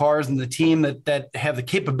definitely have the cars and the team that have the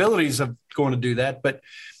capabilities of going to do that. But,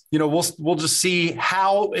 we'll just see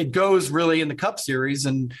how it goes really in the Cup Series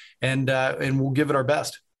and we'll give it our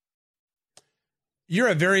best. You're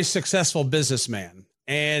a very successful businessman,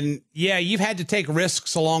 and yeah, you've had to take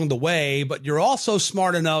risks along the way, but you're also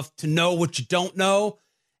smart enough to know what you don't know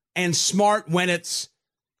and smart when it's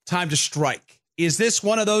time to strike. Is this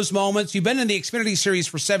one of those moments? You've been in the Xfinity Series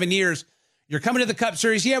for 7 years. You're coming to the Cup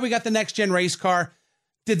Series. Yeah, we got the next gen race car.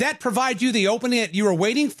 Did that provide you the opening that you were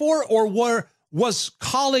waiting for, or was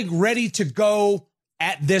Kaulig ready to go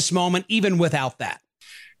at this moment, even without that?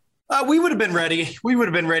 We would have been ready. We would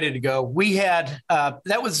have been ready to go. We had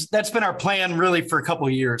that's been our plan really for a couple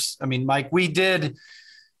of years. I mean, Mike, we did.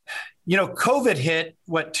 COVID hit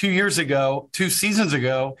 2 seasons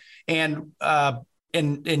ago, and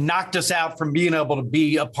knocked us out from being able to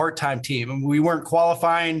be a part-time team. And we weren't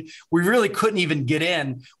qualifying. We really couldn't even get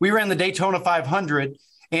in. We ran the Daytona 500,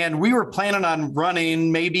 and we were planning on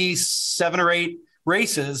running maybe 7 or 8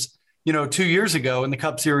 races 2 years ago in the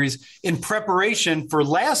Cup Series in preparation for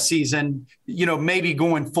last season, maybe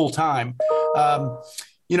going full time.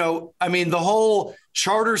 The whole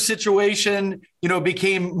charter situation,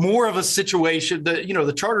 became more of a situation.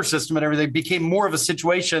 The charter system and everything became more of a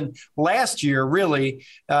situation last year, really,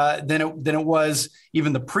 than it was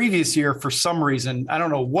even the previous year for some reason. I don't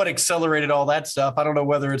know what accelerated all that stuff. I don't know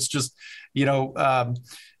whether it's just,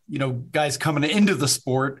 guys coming into the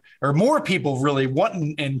sport or more people really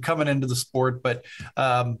wanting and coming into the sport. But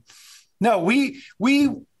no,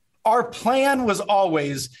 our plan was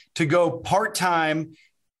always to go part-time,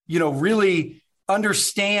 really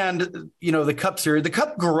understand, the Cup Series. The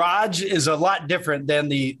Cup Garage is a lot different than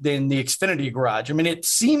the Xfinity Garage. I mean, it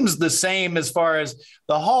seems the same as far as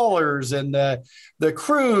the haulers and the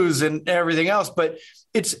crews and everything else, but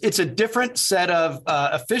it's a different set of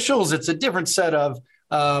officials. It's a different set of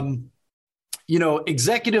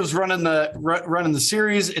executives running the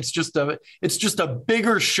series. It's just a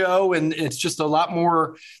bigger show, and it's just a lot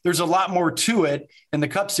more. There's a lot more to it in the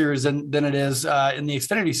Cup Series than it is in the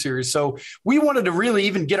Xfinity Series. So we wanted to really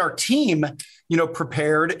even get our team,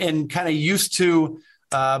 prepared and kind of used to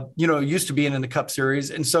being in the Cup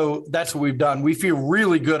Series. And so that's what we've done. We feel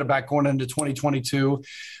really good about going into 2022.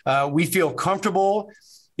 We feel comfortable.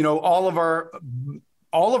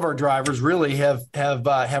 All of our drivers really have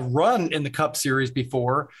run in the Cup Series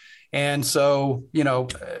before. And so,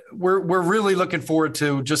 we're really looking forward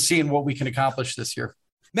to just seeing what we can accomplish this year.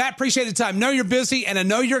 Matt, appreciate the time. Know you're busy, and I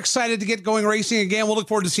know you're excited to get going racing again. We'll look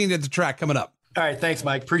forward to seeing you at the track coming up. All right. Thanks,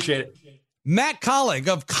 Mike. Appreciate it. Matt Kaulig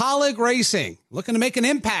of Kaulig Racing, looking to make an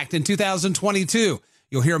impact in 2022.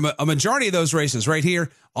 You'll hear a majority of those races right here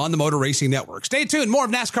on the Motor Racing Network. Stay tuned. More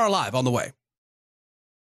of NASCAR Live on the way.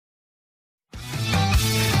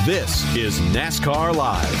 This is NASCAR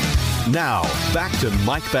Live. Now, back to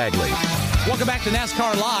Mike Bagley. Welcome back to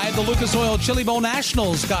NASCAR Live. The Lucas Oil Chili Bowl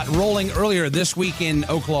Nationals got rolling earlier this week in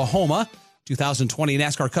Oklahoma. 2020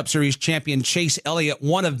 NASCAR Cup Series champion Chase Elliott,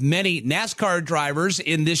 one of many NASCAR drivers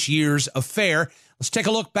in this year's affair. Let's take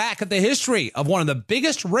a look back at the history of one of the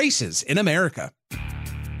biggest races in America.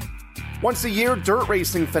 Once a year, dirt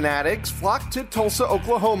racing fanatics flock to Tulsa,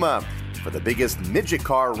 Oklahoma for the biggest midget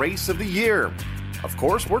car race of the year. Of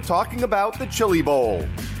course, we're talking about the Chili Bowl.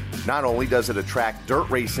 Not only does it attract dirt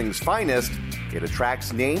racing's finest, it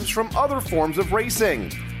attracts names from other forms of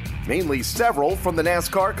racing, mainly several from the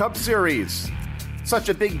NASCAR Cup Series. Such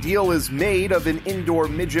a big deal is made of an indoor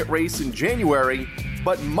midget race in January,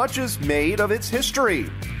 but much is made of its history.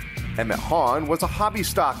 Emmett Hahn was a hobby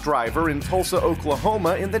stock driver in Tulsa,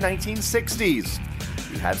 Oklahoma in the 1960s.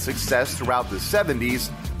 He had success throughout the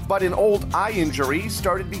 70s, but an old eye injury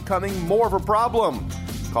started becoming more of a problem,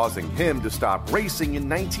 causing him to stop racing in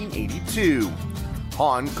 1982.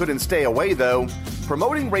 Hahn couldn't stay away, though,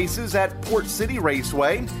 promoting races at Port City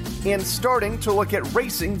Raceway and starting to look at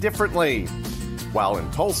racing differently. While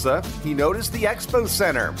in Tulsa, he noticed the Expo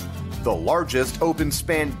Center, the largest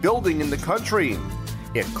open-span building in the country.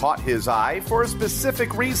 It caught his eye for a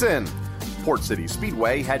specific reason. Port City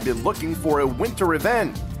Speedway had been looking for a winter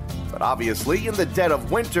event, but obviously in the dead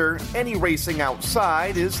of winter, any racing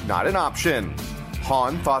outside is not an option.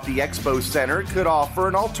 Hahn thought the Expo Center could offer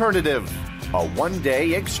an alternative, a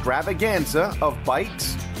one-day extravaganza of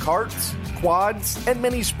bikes, karts, quads, and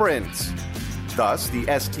mini sprints. Thus, the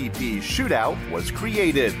STP Shootout was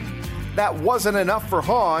created. That wasn't enough for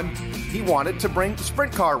Hahn. He wanted to bring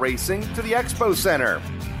sprint car racing to the Expo Center.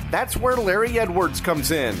 That's where Larry Edwards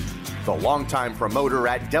comes in. The longtime promoter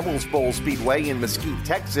at Devil's Bowl Speedway in Mesquite,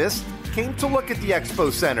 Texas, came to look at the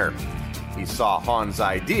Expo Center. He saw Hahn's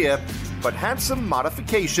idea, but had some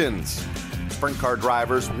modifications. Sprint car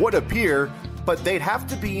drivers would appear, but they'd have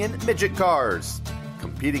to be in midget cars,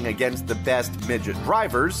 competing against the best midget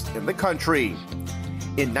drivers in the country.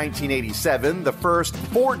 In 1987, the first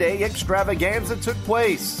 4-day extravaganza took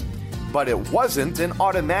place, but it wasn't an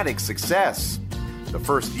automatic success. The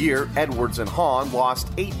first year, Edwards and Hahn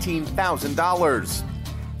lost $18,000.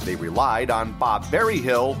 They relied on Bob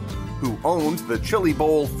Berryhill, who owned the Chili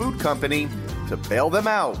Bowl Food Company, to bail them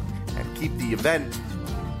out and keep the event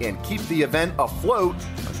afloat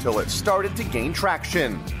until it started to gain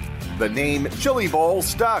traction. The name Chili Bowl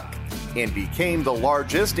stuck, and became the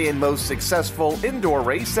largest and most successful indoor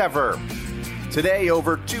race ever. Today,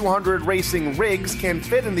 over 200 racing rigs can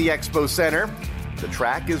fit in the Expo Center. The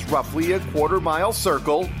track is roughly a quarter-mile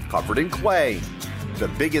circle covered in clay. The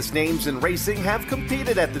biggest names in racing have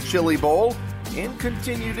competed at the Chili Bowl and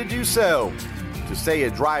continue to do so. To say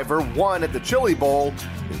a driver won at the Chili Bowl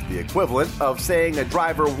is the equivalent of saying a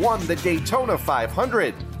driver won the Daytona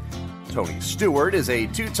 500. Tony Stewart is a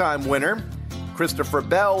 2-time winner, Christopher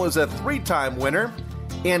Bell is a 3-time winner,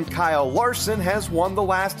 and Kyle Larson has won the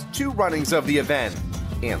last 2 runnings of the event,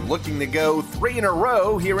 and looking to go 3 in a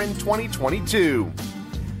row here in 2022.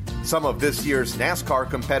 Some of this year's NASCAR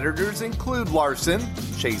competitors include Larson,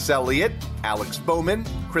 Chase Elliott, Alex Bowman,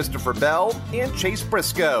 Christopher Bell, and Chase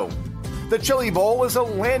Briscoe. The Chili Bowl is a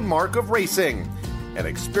landmark of racing, an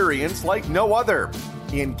experience like no other,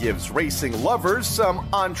 and gives racing lovers some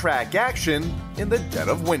on-track action in the dead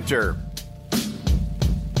of winter.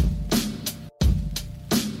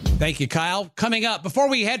 Thank you, Kyle. Coming up, before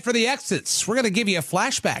we head for the exits, we're going to give you a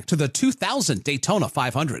flashback to the 2000 Daytona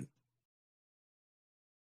 500.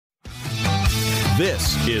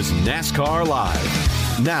 This is NASCAR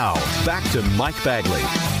Live. Now, back to Mike Bagley.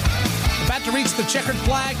 About to reach the checkered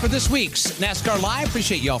flag for this week's NASCAR Live.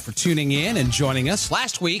 Appreciate y'all for tuning in and joining us.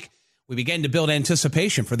 Last week, we began to build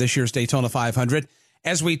anticipation for this year's Daytona 500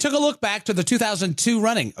 as we took a look back to the 2002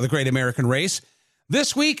 running of the Great American Race.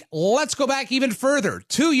 This week, let's go back even further,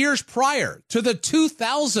 2 years prior to the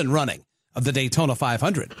 2000 running of the Daytona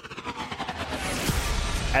 500.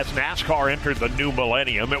 As NASCAR entered the new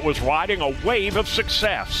millennium, it was riding a wave of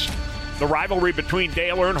success. The rivalry between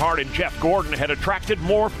Dale Earnhardt and Jeff Gordon had attracted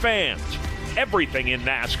more fans. Everything in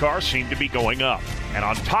NASCAR seemed to be going up. And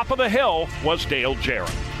on top of the hill was Dale Jarrett.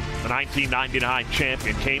 The 1999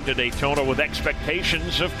 champion came to Daytona with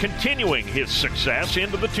expectations of continuing his success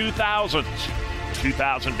into the 2000s. The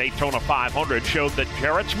 2000 Daytona 500 showed that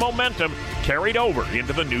Jarrett's momentum carried over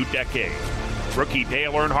into the new decade. Rookie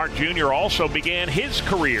Dale Earnhardt Jr. also began his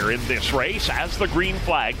career in this race as the green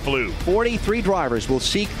flag flew. 43 drivers will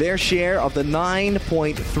seek their share of the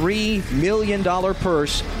 $9.3 million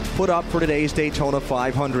purse put up for today's Daytona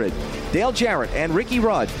 500. Dale Jarrett and Ricky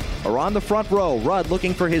Rudd are on the front row. Rudd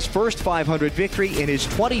looking for his first 500 victory in his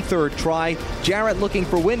 23rd try. Jarrett looking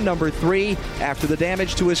for win number 3 after the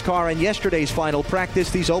damage to his car in yesterday's final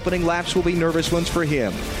practice. These opening laps will be nervous ones for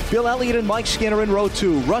him. Bill Elliott and Mike Skinner in row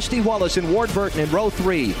 2. Rusty Wallace and Ward Burton in row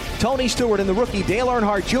 3. Tony Stewart and the rookie Dale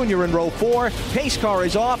Earnhardt Jr. in row 4. Pace car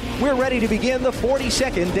is off. We're ready to begin the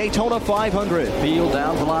 42nd Daytona 500. Field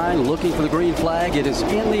down the line looking for the green flag. It is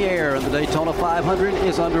in the air and the Daytona 500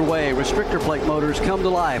 is underway. Restrictor plate motors come to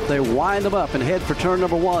life. They wind them up and head for turn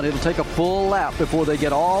number 1. It'll take a full lap before they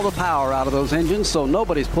get all the power out of those engines, so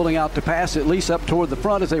nobody's pulling out to pass, at least up toward the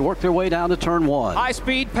front as they work their way down to turn 1.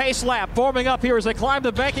 High-speed pace lap forming up here as they climb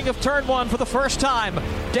the banking of turn 1 for the first time.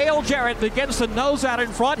 Dale Jarrett begins to nose out in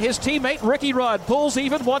front. His teammate Ricky Rudd pulls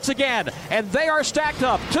even once again, and they are stacked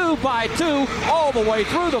up 2 by 2 all the way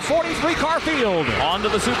through the 43-car field. Onto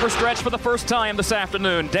the super stretch for the first time this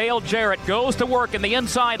afternoon. Dale Jarrett goes to work in the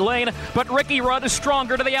inside lane, but Ricky Rudd is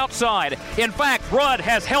stronger to the outside. In fact, Rudd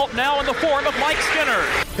has help now in the form of Mike Skinner.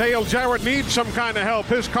 Dale Jarrett needs some kind of help.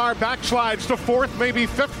 His car backslides to 4th, maybe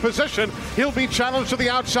 5th position. He'll be challenged to the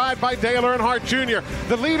outside by Dale Earnhardt Jr.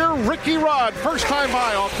 The leader, Ricky Rudd, first time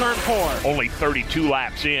by off turn 4. Only 32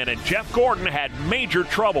 laps in, and Jeff Gordon had major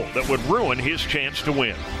trouble that would ruin his chance to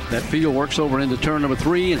win. That field works over into turn number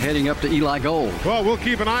 3 and heading up to Eli Gold. Well, we'll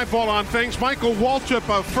keep an eyeball on things. Michael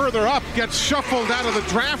Waltrip further up gets shuffled out of the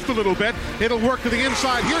draft a little bit. It'll work to the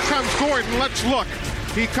inside. Here comes Gordon. Let's look.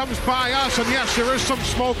 He comes by us, and yes, there is some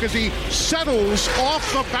smoke as he settles off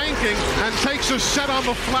the banking and takes a set on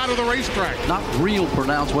the flat of the racetrack. Not real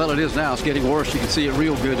pronounced. Well, it is now. It's getting worse. You can see it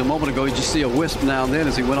real good. A moment ago, you just see a wisp now and then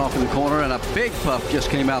as he went off in the corner, and a big puff just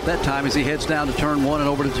came out that time as he heads down to turn 1 and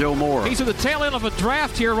over to Joe Moore. He's at the tail end of a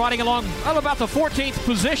draft here, riding along about the 14th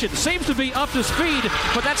position. Seems to be up to speed,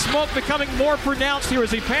 but that smoke becoming more pronounced here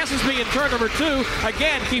as he passes me in turn number 2.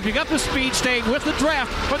 Again, keeping up the speed, staying with the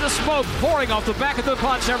draft, but the smoke pouring off the back of the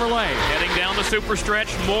DuPont Chevrolet. Heading down the super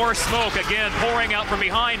stretch, more smoke again pouring out from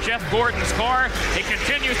behind Jeff Gordon's car. He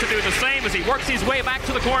continues to do the same as he works his way back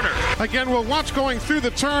to the corner. Again, we'll watch going through the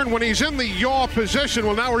turn when he's in the yaw position.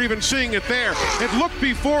 Well, now we're even seeing it there. It looked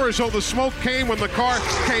before as though the smoke came when the car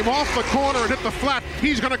came off the corner and hit the flat.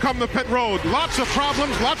 He's going to come to pit road. Lots of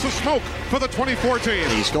problems, lots of smoke for the 2014.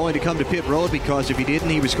 He's going to come to pit road because if he didn't,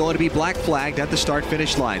 he was going to be black flagged at the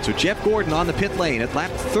start-finish line. So Jeff Gordon on the pit lane at lap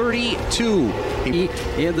 32. He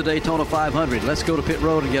in the Daytona 500. Let's go to pit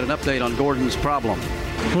road and get an update on Gordon's problem.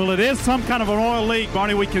 Well, it is some kind of an oil leak,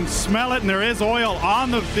 Barney. We can smell it, and there is oil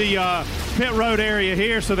on the pit road area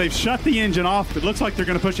here, so they've shut the engine off. It looks like they're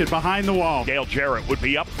going to push it behind the wall. Dale Jarrett would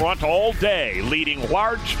be up front all day, leading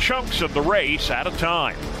large chunks of the race at a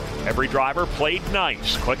time. Every driver played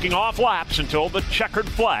nice, clicking off laps until the checkered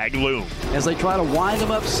flag loomed. As they try to wind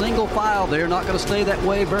them up single file, they're not going to stay that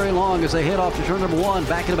way very long as they head off to turn number 1,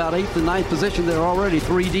 back in about 8th and 9th position. They're already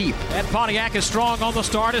 3 deep. And Pontiac is strong on the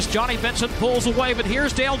start as Johnny Benson pulls away, but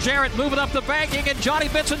here's Dale Jarrett moving up the banking, and Johnny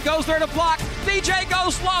Benson goes there to block. DJ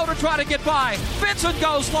goes slow to try to get by. Benson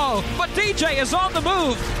goes slow, but DJ is on the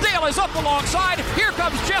move. Dale is up alongside. Here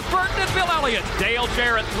comes Jeff Burton and Bill Elliott. Dale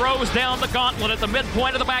Jarrett throws down the gauntlet at the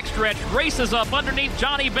midpoint of the backstretch, races up underneath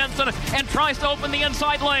Johnny Benson, and tries to open the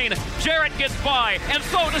inside lane. Jarrett gets by, and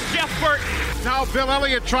so does Jeff Burton. Now Bill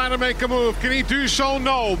Elliott trying to make a move. Can he do so?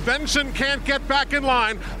 No. Benson can't get back in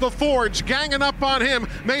line. The Fords ganging up on him.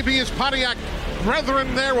 Maybe his Pontiac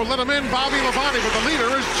brethren there will let him in. Bobby Labonte, but the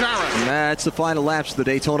leader is Jarrett. That's the final laps of the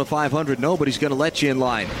Daytona 500. Nobody's going to let you in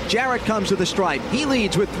line. Jarrett comes to the stripe. He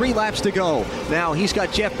leads with 3 laps to go. Now he's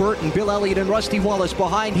got Jeff Burton, Bill Elliott, and Rusty Wallace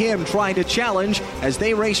behind him trying to challenge as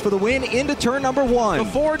they race for the win into turn number 1. The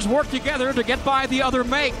Fords work together to get by the other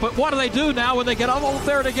make, but what do they do now when they get all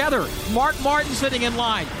there together? Mark Martin sitting in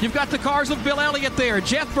line. You've got the cars of Bill Elliott there.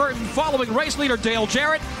 Jeff Burton following race leader Dale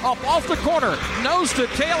Jarrett up off the corner. Nose to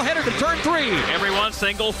tail header to turn 3. Everyone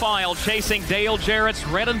single file chasing Dale Jarrett's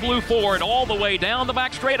red and blue Ford all the way down the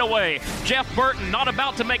back straightaway. Jeff Burton not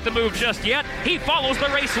about to make the move just yet. He follows the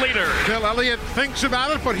race leader. Bill Elliott thinks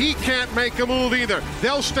about it, but he can't make a move either.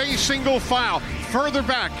 They'll stay single file. Further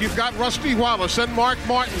back, you've got Rusty Wallace and Mark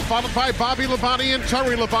Martin, followed by Bobby Labonte and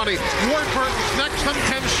Terry Labonte. Ward Burton's next, and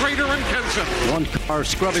Ken Schrader and Kenson. One car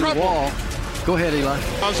scrubbing the wall. Go ahead, Eli.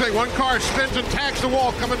 I'll say one car spins and tags the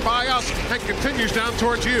wall coming by us and continues down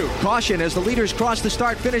towards you. Caution as the leaders cross the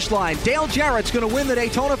start-finish line. Dale Jarrett's going to win the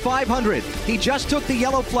Daytona 500. He just took the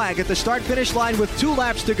yellow flag at the start-finish line with 2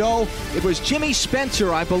 laps to go. It was Jimmy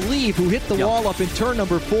Spencer, I believe, who hit the wall up in turn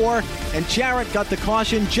number 4, and Jarrett got the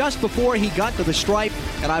caution just before he got to the stripe,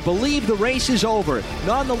 and I believe the race is over.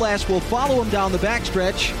 Nonetheless, we'll follow him down the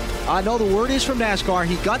backstretch. I know the word is from NASCAR.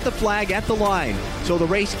 He got the flag at the line. So the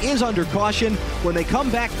race is under caution. When they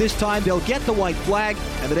come back this time, they'll get the white flag,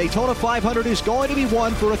 and the Daytona 500 is going to be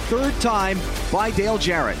won for a 3rd time by Dale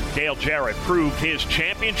Jarrett. Dale Jarrett proved his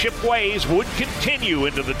championship ways would continue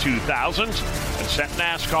into the 2000s and set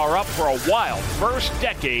NASCAR up for a wild first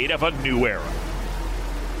decade of a new era.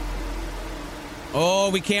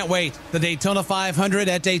 Oh, we can't wait. The Daytona 500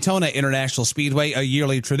 at Daytona International Speedway, a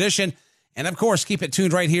yearly tradition. And, of course, keep it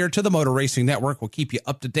tuned right here to the Motor Racing Network. We'll keep you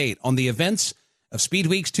up to date on the events of Speed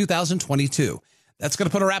Weeks 2022. That's going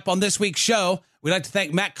to put a wrap on this week's show. We'd like to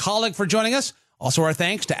thank Matt Kaulig for joining us. Also, our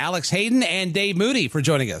thanks to Alex Hayden and Dave Moody for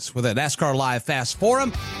joining us with a NASCAR Live Fast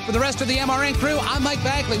Forum. For the rest of the MRN crew, I'm Mike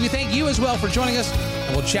Bagley. We thank you as well for joining us,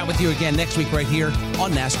 and we'll chat with you again next week right here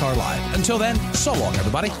on NASCAR Live. Until then, so long,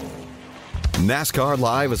 everybody. NASCAR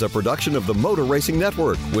Live is a production of the Motor Racing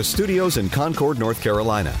Network with studios in Concord, North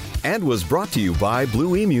Carolina, and was brought to you by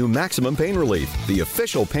Blue Emu Maximum Pain Relief, the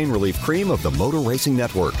official pain relief cream of the Motor Racing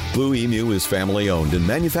Network. Blue Emu is family owned and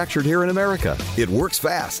manufactured here in America. It works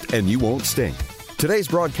fast and you won't stink. Today's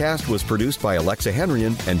broadcast was produced by Alexa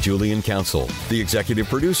Henrian and Julian Council. The executive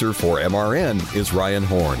producer for MRN is Ryan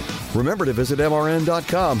Horn. Remember to visit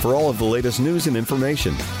MRN.com for all of the latest news and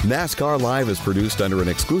information. NASCAR Live is produced under an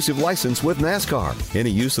exclusive license with NASCAR.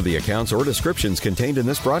 Any use of the accounts or descriptions contained in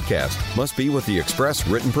this broadcast must be with the express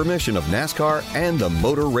written permission of NASCAR and the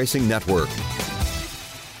Motor Racing Network.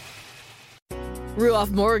 Ruoff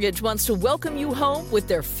Mortgage wants to welcome you home with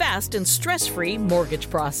their fast and stress-free mortgage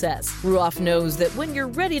process. Ruoff knows that when you're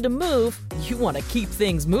ready to move, you want to keep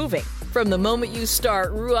things moving. From the moment you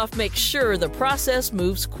start, Ruoff makes sure the process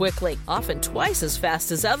moves quickly, often twice as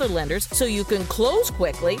fast as other lenders, so you can close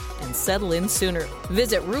quickly and settle in sooner.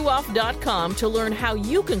 Visit Ruoff.com to learn how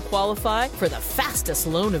you can qualify for the fastest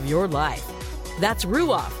loan of your life. That's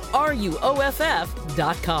Ruoff, RUOFF.com.